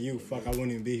wasn't for you, fuck, I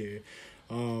wouldn't even be here.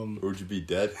 Or would you be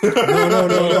dead?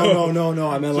 No,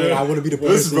 I meant, like, I wouldn't be the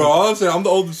person. Listen, bro, all I'm saying, I'm the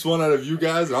oldest one out of you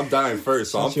guys, and I'm dying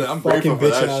first, so I'm grateful for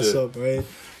that shit. Up, right?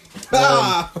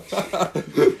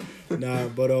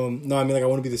 No, I mean, like, I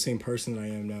want to be the same person that I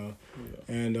am now.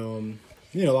 Yeah. And,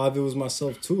 a lot of it was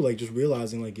myself, too, like, just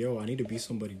realizing, like, yo, I need to be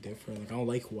somebody different. Like, I don't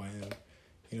like who I am.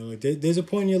 Like, there's a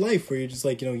point in your life where you're just,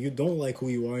 like, you don't like who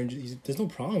you are, and there's no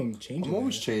problem changing I'm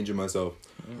always changing myself.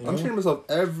 You I'm changing myself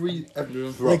every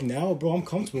like, now, bro, I'm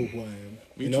comfortable with who I am.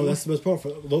 That's the best part. For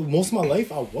most of my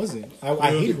life, I wasn't.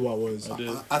 I hated who I was.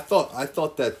 I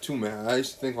thought that, too, man. I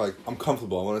used to think, like, I'm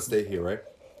comfortable. I want to stay here, right?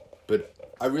 But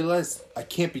I realized I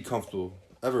can't be comfortable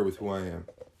ever with who I am.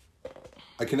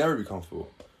 I can never be comfortable.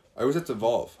 I always have to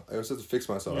evolve. I always have to fix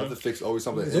myself. I have to fix always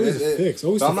something. It's always a fix.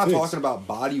 Always but I'm not fix. talking about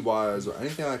body-wise or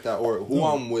anything like that, or who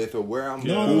I'm with, or where I'm,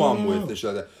 who I'm with, and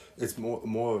shit like that. It's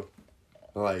more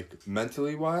like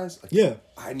mentally-wise. Like, yeah.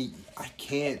 I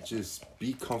can't just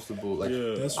be comfortable. Like,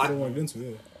 that's what I want to do.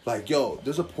 Yeah. Like, yo,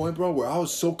 there's a point, bro, where I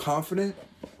was so confident,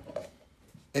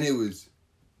 and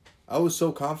I was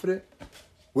so confident,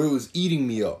 where it was eating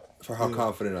me up for how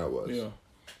confident I was. Yeah.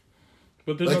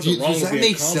 But there's like, nothing wrong does with that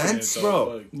make sense,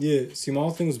 bro? Like, yeah, see, my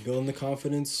whole thing was building the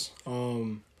confidence.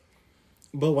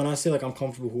 But when I say like I'm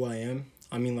comfortable who I am,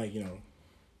 I mean like, you know,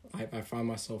 I find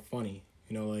myself funny.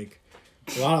 You know, like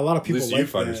a lot of At people least like you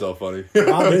find that. yourself funny.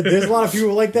 There's a lot of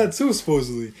people like that too,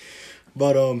 supposedly.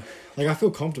 But like I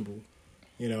feel comfortable.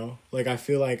 You know, like I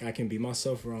feel like I can be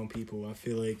myself around people. I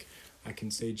feel like I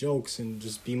can say jokes and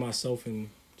just be myself and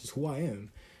just who I am.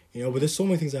 You know, but there's so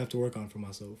many things I have to work on for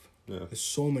myself. Yeah. There's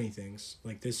so many things.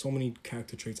 Like there's so many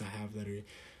character traits I have that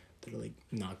are like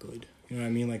not good. You know what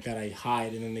I mean? Like that I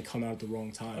hide and then they come out at the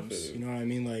wrong times. You know what I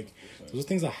mean? Like those are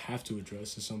things I have to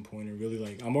address at some point and really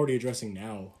like I'm already addressing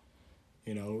now.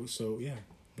 You know, so yeah.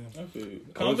 I feel you.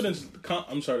 Confidence.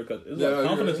 I'm sorry to cut. It's Yeah, like no,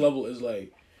 confidence you're right. level is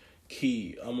like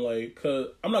key. I'm like, cause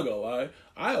I'm not gonna lie.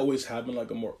 I always have been like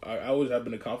I always have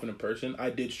been a confident person. I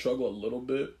did struggle a little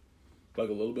bit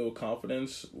with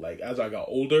confidence, like as I got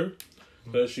older,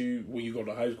 especially when you go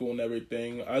to high school and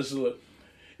everything. I just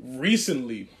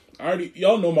recently,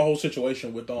 y'all know my whole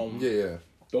situation with Yeah.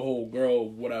 the whole girl,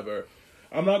 whatever.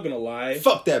 I'm not gonna lie.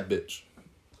 Fuck that bitch.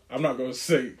 I'm not gonna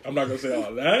say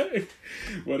all that,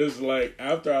 but it's like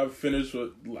after I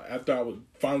would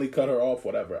finally cut her off,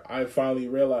 whatever. I finally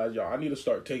realized, y'all, I need to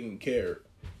start taking care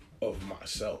of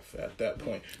myself at that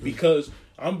point because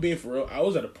I'm being for real. I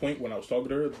was at a point when I was talking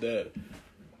to her that,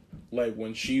 like,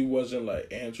 when she wasn't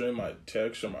like answering my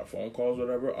texts or my phone calls, or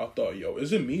whatever, I thought, yo,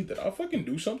 is it me? Did I fucking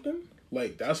do something?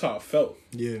 Like that's how I felt.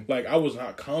 Yeah. Like I was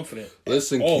not confident.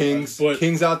 Listen, at all,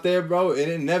 kings out there, bro. It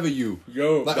ain't never you.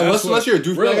 Yo, like, that's unless you're a douchebag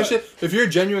and realize. shit. If you're a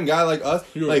genuine guy like us,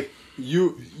 Yeah. like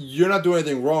you're not doing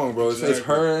anything wrong, bro. It's Exactly.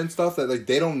 her and stuff that like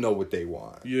they don't know what they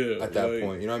want. Yeah, At that like-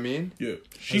 point, you know what I mean? Yeah,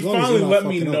 she As long as finally you're not let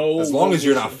me fucking up. know. As long as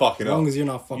you're not As fucking long up. as you're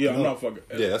not fucking Yeah, up. I'm not fucking.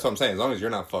 Yeah, that's what I'm saying. As long as you're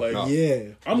not fucking Like, up. Yeah. I'm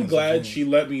That's what glad saying. she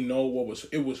let me know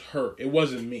it was her. It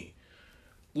wasn't me.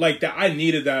 Like that, I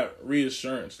needed that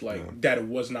reassurance. Like that, it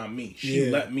was not me. She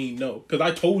Yeah. let me know because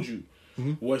I told you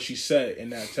what she said in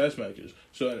that text message.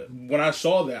 So when I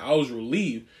saw that, I was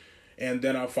relieved. And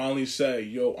then I finally said,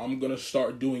 "Yo, I'm gonna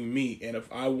start doing me. And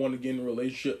if I want to get in a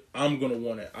relationship, I'm gonna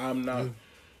want it. I'm not."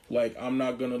 Like, I'm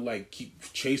not gonna, like, keep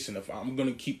chasing. If I'm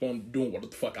gonna keep on doing what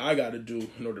the fuck I gotta do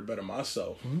in order to better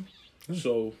myself.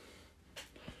 So,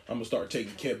 I'm gonna start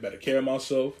taking better care of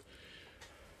myself.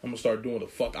 I'm gonna start doing what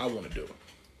the fuck I wanna do.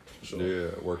 So, Yeah,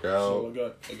 work that's all I out.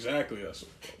 got. Exactly. That's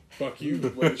fuck you,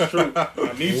 but it's true.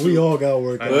 I need to. We all got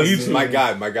work. I out. need Listen, to. my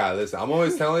guy. Listen, I'm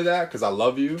always telling you that because I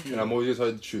love you and I'm always gonna tell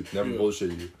you the truth. Never Yeah.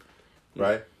 bullshit you,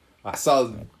 right? I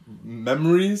saw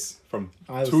memories from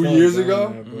I was 2 telling years John ago,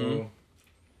 that, bro.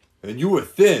 and you were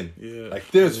thin, Yeah. like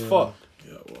thin as fuck.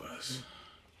 Yeah, it was.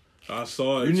 I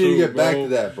saw it. You need too, to get back bro. to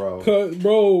that, bro. Cause,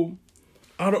 bro,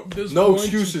 I don't. This No quarantine-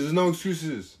 excuses. There's no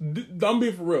excuses. I'm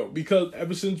being for real because I'm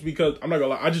not gonna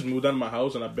lie, I just moved out of my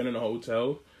house and I've been in a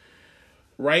hotel.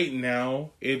 Right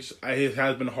now, it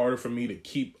has been harder for me to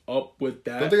keep up with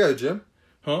that. Don't they got a gym?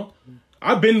 Huh?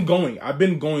 I've been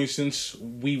going since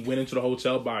we went into the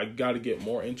hotel, but I got to get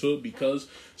more into it because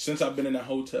since I've been in that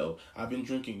hotel, I've been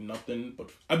drinking nothing but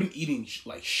I've been eating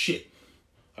like shit.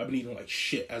 I've been eating like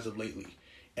shit as of lately,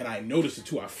 and I noticed it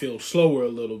too. I feel slower a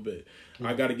little bit.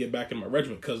 I got to get back in my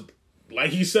regimen because, like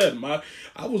he said, I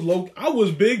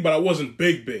was big, but I wasn't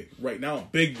big. Right now, I'm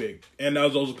big, and that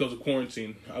was also because of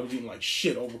quarantine. I was eating like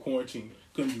shit over quarantine.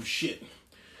 Couldn't do shit.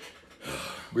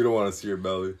 We don't want to see your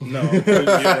belly. No, I'm couldn't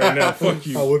get right now. Fuck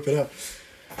you. I'll whip it up.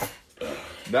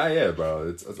 Not yet, bro.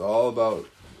 It's all about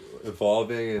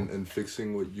evolving and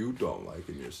fixing what you don't like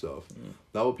in yourself,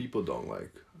 not what people don't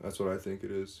like. That's what I think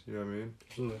it is. You know what I mean?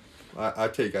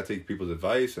 Absolutely. I take people's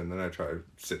advice and then I try to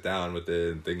sit down with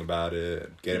it and think about it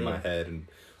and get in my head and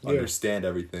understand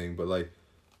everything. But like,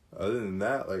 other than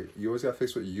that, like you always gotta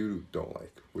fix what you don't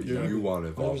like, what you want to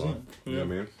evolve 100%. on. You know what I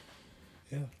mean?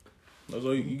 Yeah. That's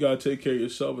all you gotta take care of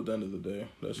yourself at the end of the day.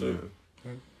 That's it.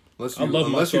 Unless I love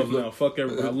myself you now. Fuck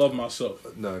everybody. I love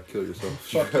myself. No, kill yourself.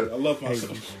 Fuck it. I love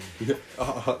myself.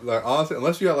 Like honestly,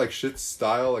 unless you got like shit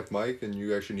style like Mike and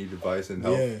you actually need advice and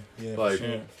help. Yeah. Like,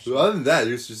 sure. so other than that,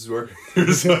 you're just working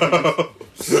yourself.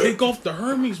 Take off the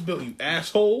Hermes belt, you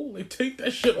asshole. They take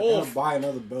that shit I'll off. buy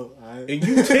another belt. And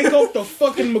you take off the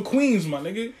fucking McQueens, my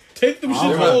nigga. Take them They're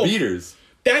shit my off. beaters.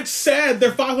 That's sad.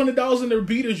 They're $500 in their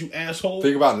beaters, you asshole.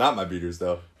 Think about not my beaters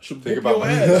though. Should Think whoop about your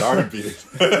my ass. aren't beaters.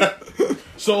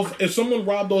 So if someone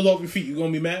robbed those off your feet, you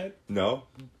gonna be mad? No,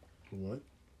 What?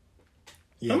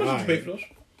 How much did you alright. pay for those?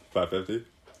 $550.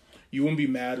 You wouldn't be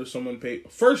mad if someone paid.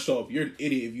 First off, you're an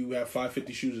idiot if you have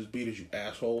 $550 shoes as beaters, you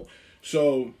asshole.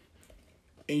 So,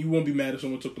 and you won't be mad if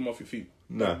someone took them off your feet.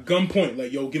 No. Gunpoint,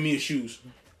 like, yo, give me your shoes.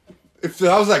 If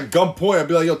I was at gunpoint, I'd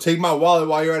be like, yo, take my wallet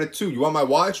while you're at it too. You want my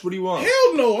watch? What do you want?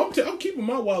 Hell no, I'm keeping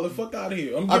my wallet. Fuck out of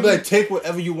here. I'd be like, take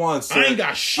whatever you want, sir. I ain't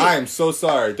got shit. I am so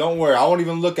sorry. Don't worry. I won't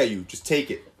even look at you. Just take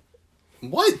it.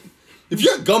 What? If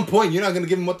you're at gunpoint, you're not going to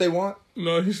give them what they want?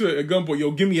 No, he said at gunpoint,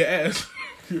 yo, give me your ass.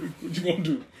 What you gonna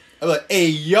do? I'm like, hey,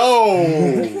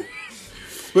 yo.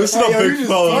 Listen up, big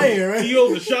fella. Playing, right? He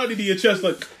hold the shot into your chest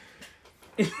like...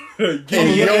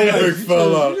 Hey, yo, big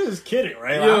fella. You're just kidding,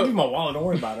 right? Like, Yeah. I'll give my wallet. Don't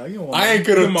worry about it. You don't want I ain't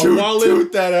Give going my to wallet.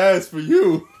 toot that ass for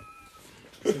you.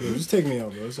 Just take me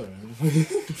out, bro. It's alright. I'm going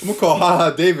to call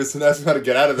HaHa Davis and ask him how to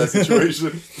get out of that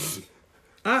situation.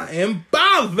 I am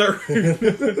bothered.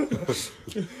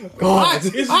 God,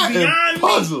 It's I beyond am me.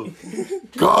 puzzled.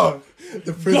 God.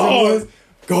 the prison God. was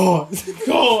God.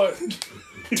 God.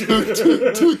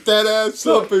 Toot that ass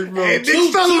up, big bro. Big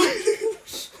fella.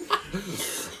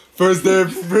 First day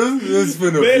of prison, it's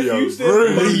finna Man, be a you said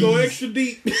let's breeze. go extra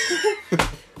deep.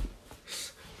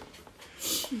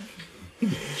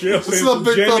 Jail What's saying up, some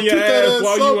big fella? jam in Toot your that ass ass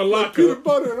while up you in with lockup. peanut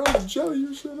butter and I'll jelly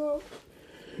your shit up.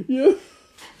 Yeah.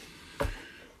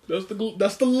 That's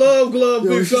the love glove, Yo,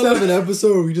 we big should have an fella.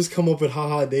 episode where we just come up with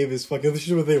HaHa Davis. Fucking this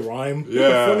shit where they rhyme.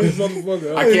 Yeah. Funniest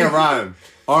motherfucker. I can't rhyme.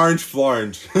 Orange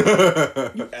florange.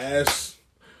 Ass.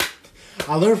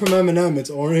 I learned from Eminem. It's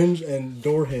orange and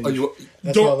door hinge. Oh, you,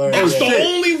 That's what I learned. That's yeah. the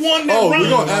only one that oh we rhymes.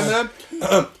 going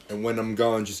Eminem? And when I'm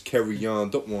gone, just carry on.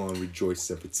 Don't want to rejoice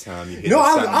every time you hear You know, the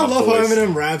I sound of my love how voice.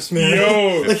 Eminem raps, man.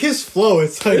 Yo. Like his flow,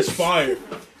 it's like It's fire.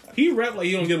 He rap like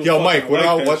he don't give a Yo, fuck. Mike,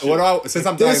 I like that shit. since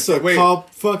I'm this a dying, wait, cup,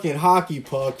 fucking hockey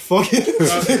puck, fucking.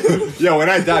 yo, when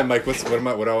I die, Mike, what do I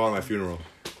want at my funeral?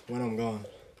 when I'm gone,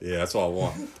 Yeah, that's all I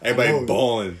want. know. Everybody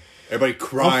bawling, everybody I'm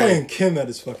crying. playing Kim at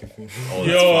his fucking funeral. Oh,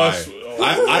 Yo, that's I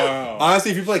fire. swear- wow.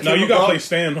 Honestly, if you play Kim, Now you gotta bro, play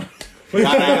Stan.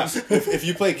 if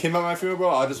you play Kim at my funeral, bro,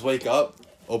 I'll just wake up,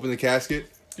 open the casket,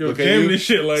 Yo, look at Kim you, this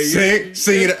shit like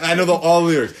sing it. I know all the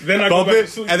lyrics. Then I go Bump back it, to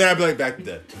sleep. and then I'll be like back to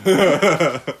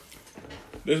dead.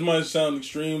 This might sound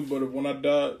extreme, but when I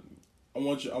die, I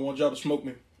want y'all to smoke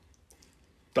me.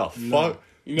 The fuck?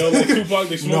 You know, like Tupac,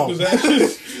 they smoke No. his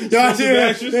ashes. Yeah, Smoke his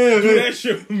ashes. Do that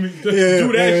shit with me. Do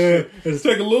that shit.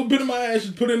 Take a little bit of my ashes,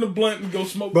 put it in the blunt, and go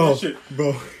smoke Bro, that shit.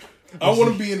 bro. I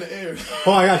want to be in the air.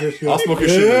 Oh, I got this. I'll smoke your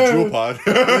shit in the jewel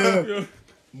pod.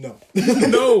 No.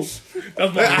 No,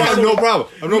 that's my I have no problem.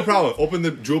 I have no problem. Open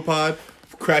the jewel pod,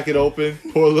 crack it open,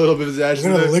 pour a little bit of his ashes We're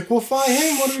in gonna there. liquefy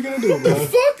him? What are we gonna do, bro?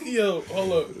 fuck. Yo,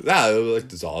 hold up. Nah, it'll like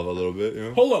dissolve a little bit, you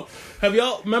know. Hold up. Have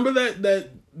y'all remember that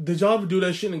did y'all ever do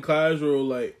that shit in class where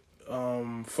like it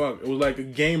was like a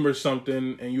game or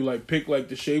something and you like pick like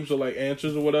the shapes or like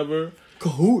answers or whatever?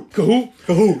 Kahoot.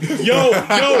 Kahoot. Yo,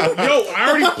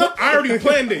 I already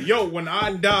planned it. Yo, when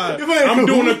I die, You playing I'm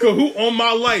doing a Kahoot? Kahoot on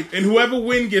my life, and whoever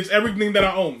wins gets everything that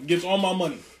I own, gets all my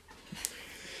money.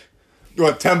 You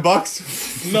want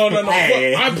 $10? No.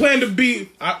 Hey. I plan to be.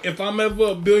 If I'm ever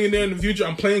a billionaire in the future,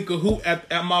 I'm playing Kahoot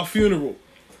at my funeral.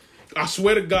 I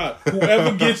swear to God,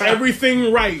 whoever gets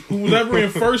everything right, who's ever in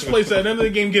first place at the end of the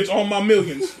game gets all my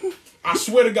millions. I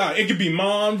swear to God, it could be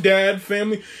mom, dad,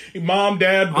 family, mom,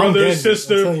 dad, I'm brother, dead. I'm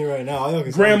sister, telling you right now. I don't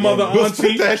grandmother, I'm dead. Let's put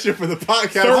auntie, that shit for the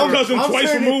podcast. third cousin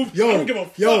twice turning- removed. I don't give a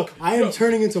fuck. I am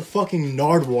turning into fucking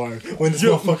Nardwar when this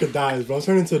motherfucker dies, bro. I'm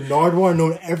turning into Nardwar,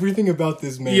 knowing everything about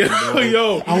this man. Yo, bro.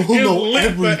 yo, I will it's know lit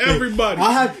everything. for everybody.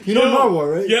 I have, you know Yo,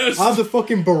 Nardwar, right? yes. I have the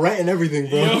fucking beret and everything,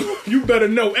 bro. Yo, you better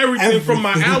know everything from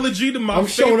my Everything. allergy to my I'm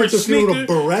showing favorite up to funeral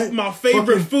sneaker, with a beret, my favorite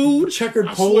fucking food, checkered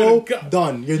I swear polo, to God.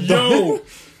 done. You're Yo, done.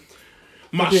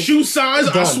 my Fucking shoe size,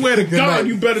 I done. swear to Good God, night.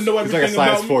 you better know It's like a everything size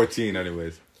about me. 14,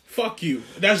 anyways. Fuck you.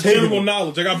 That's Take general it.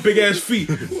 knowledge. I got big ass feet.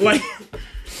 Like,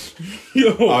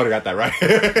 yo, I would have got that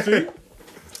right.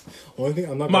 Only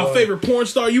thing I'm not my gonna lie. favorite porn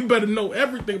star, you better know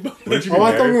everything about Wouldn't that. you be Oh,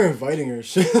 I thought we married? were inviting her.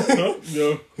 Shit. Huh?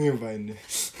 Yo, We were inviting her.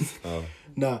 Oh.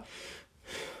 Nah.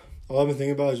 All I've been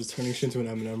thinking about is just turning shit into an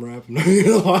Eminem rap. I'm not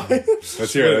even gonna lie.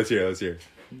 Let's hear it.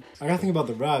 I gotta think about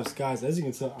the raps, guys. As you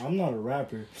can tell, I'm not a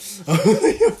rapper.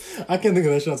 I can't think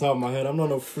of that shit on top of my head. I'm not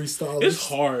no freestyler. it's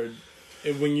hard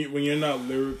when you're not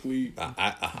lyrically.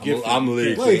 I'm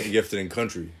lyrically Like- gifted in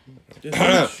country.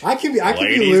 I can be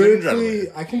Ladies and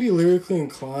gentlemen. lyrically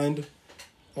inclined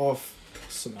off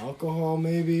some alcohol,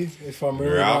 maybe if I'm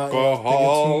really Your not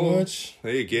alcohol. thinking too much.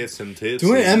 They get some tits.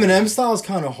 Doing Eminem style is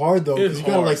kind of hard though, because It's you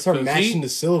gotta like hard, start 'cause matching he- the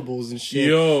syllables and shit.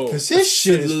 Yo. Because his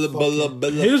shit is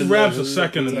fucking... His raps are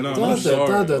second to none. I'm sorry.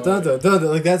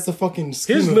 Like that's the fucking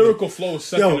scheme His of it. lyrical flow is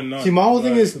second Yo, to none. see, my whole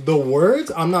thing Like, is the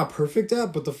words I'm not perfect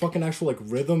at, but the fucking actual like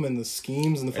rhythm and the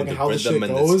schemes and the fucking the how the rhythm shit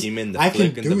and the goes, scheme and the I can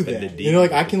flick and do the that. melody You know,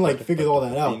 like I and can the like figure all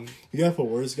that out. thing. You gotta put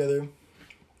words together.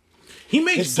 he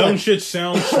makes It's dumb like- shit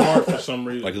sound smart for some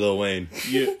reason. Like Lil Wayne.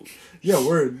 yeah, Yeah,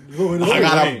 word. I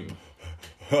got Wayne.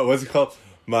 What's it called?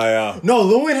 My No,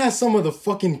 Lil Wayne has some of the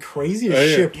fucking craziest Yeah,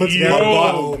 yeah. shit put Yo.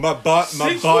 together. my bar.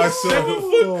 6 foot, 7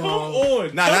 foot. Come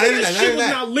on. Nah, Tell not me even that that. shit Not even was that.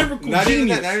 not lyrical Not even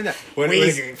genius. that. Not even that.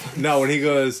 When he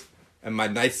goes, and my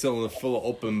nightstand full of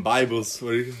open Bibles.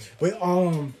 What do you? Wait, I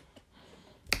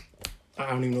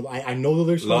don't even know. I know the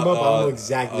lyrics talking about, but I don't know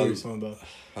exactly what he's talking about.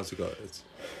 How's it go? It's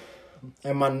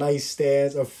And my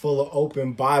nightstands are full of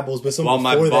open Bibles, but some well,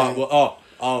 my before bar. that.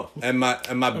 Well, and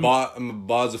my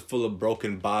bars are full of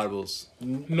broken Bibles.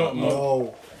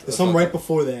 No, there's some right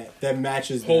before that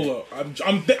matches. Hold that.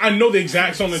 up. I know the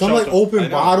exact song that Some y'all like talking-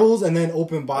 open bottles and then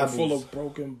open I'm Bibles. full of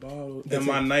broken bottles. That's And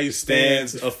my it.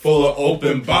 nightstands Are full of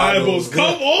open Bibles.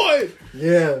 Come on.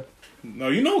 Yeah. No,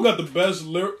 you know who got the best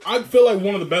lyric? I feel like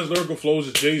one of the best lyrical flows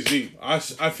is Jay-Z. I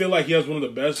feel like he has one of the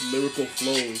best lyrical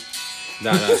flows.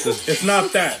 Nah, it's just, It's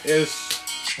not that. It's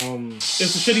the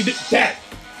shit he did. That.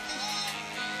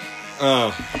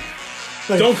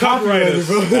 Like, Don't copyright us.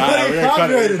 bro. we're gonna cut it.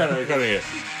 Copyrighted. We're cutting it.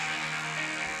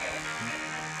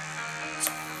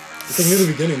 It's like near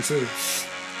the beginning too.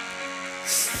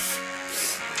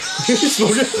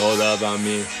 Smoking. Hold up on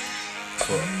me.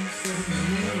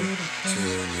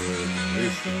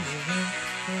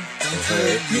 Don't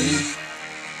hurt me.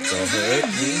 Don't hurt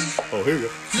me. Oh, here we go.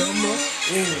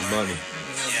 Money.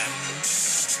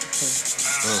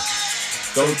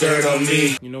 Don't dirt on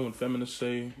me. You know when feminists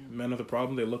say men are the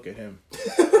problem, they look at him.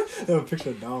 They have a picture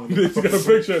of Dom. He's got a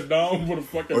picture of Dom with a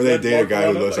fucking. Or they red date a mark guy who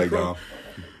around it, looks like bro.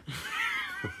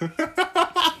 Dom.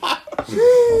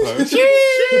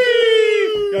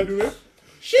 Gotta do this.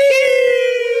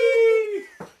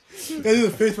 Gotta do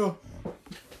the face, bro.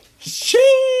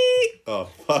 Oh,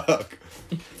 fuck.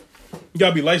 You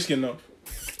gotta be light skinned though.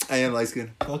 I am light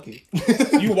skinned. Fuck it.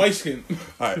 You white skinned.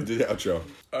 Alright, do the outro.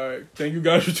 Alright, thank you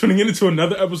guys for tuning in to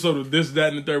another episode of This, That,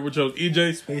 and the Third with your host,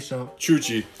 EJ. Space Jump.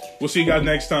 Chuchi. We'll see you guys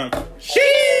next time. Sheesh!